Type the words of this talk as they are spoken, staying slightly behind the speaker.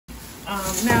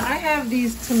Now I have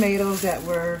these tomatoes that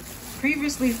were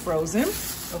previously frozen,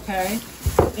 okay?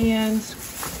 And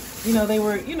you know, they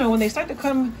were, you know, when they start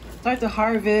to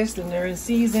harvest and they're in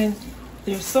season,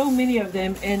 there's so many of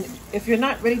them, and if you're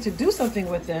not ready to do something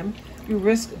with them, you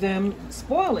risk them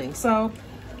spoiling. So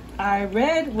I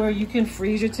read where you can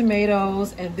freeze your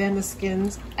tomatoes and then the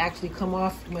skins actually come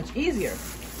off much easier.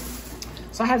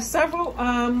 So I have several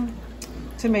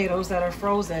tomatoes that are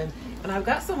frozen, and I've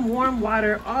got some warm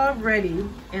water already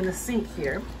in the sink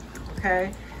here,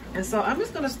 okay? And so I'm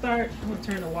just gonna start, I'm gonna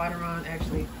turn the water on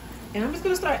actually, and I'm just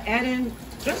gonna start adding,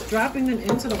 just dropping them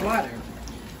into the water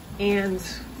and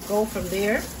go from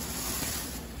there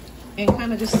and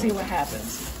kind of just see what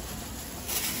happens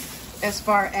as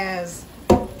far as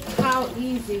how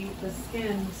easy the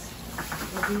skins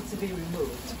will be to be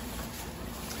removed.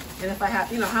 And if I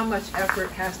have, you know, how much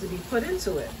effort has to be put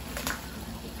into it.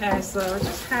 Okay, so I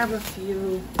just have a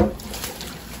few.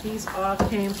 These all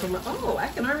came from, oh, I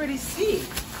can already see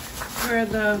where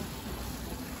the,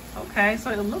 okay,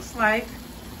 so it looks like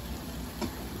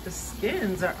the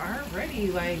skins are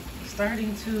already like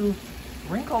starting to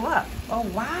wrinkle up. Oh,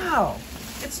 wow,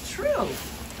 it's true.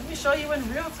 Let me show you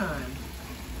in real time.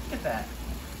 Look at that.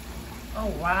 Oh,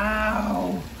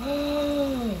 wow.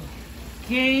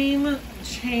 Game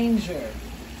changer.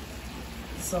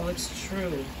 So it's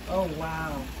true. Oh,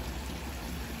 wow.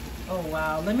 Oh,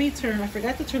 wow. Let me turn, I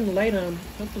forgot to turn the light on.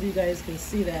 Hopefully you guys can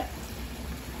see that.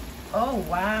 Oh,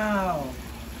 wow.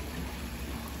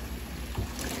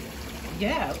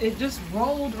 Yeah, it just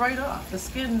rolled right off. The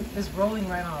skin is rolling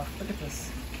right off. Look at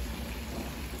this.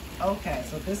 Okay,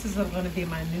 so this is going to be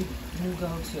my new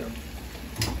go-to.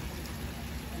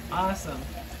 Awesome.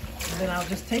 And then I'll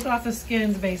just take off the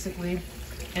skins basically,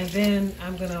 and then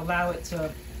I'm going to allow it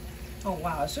to, oh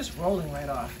wow, it's just rolling right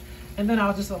off. And then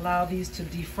I'll just allow these to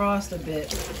defrost a bit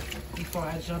before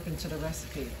I jump into the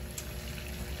recipe.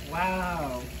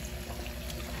 Wow.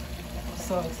 I'm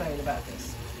so excited about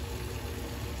this.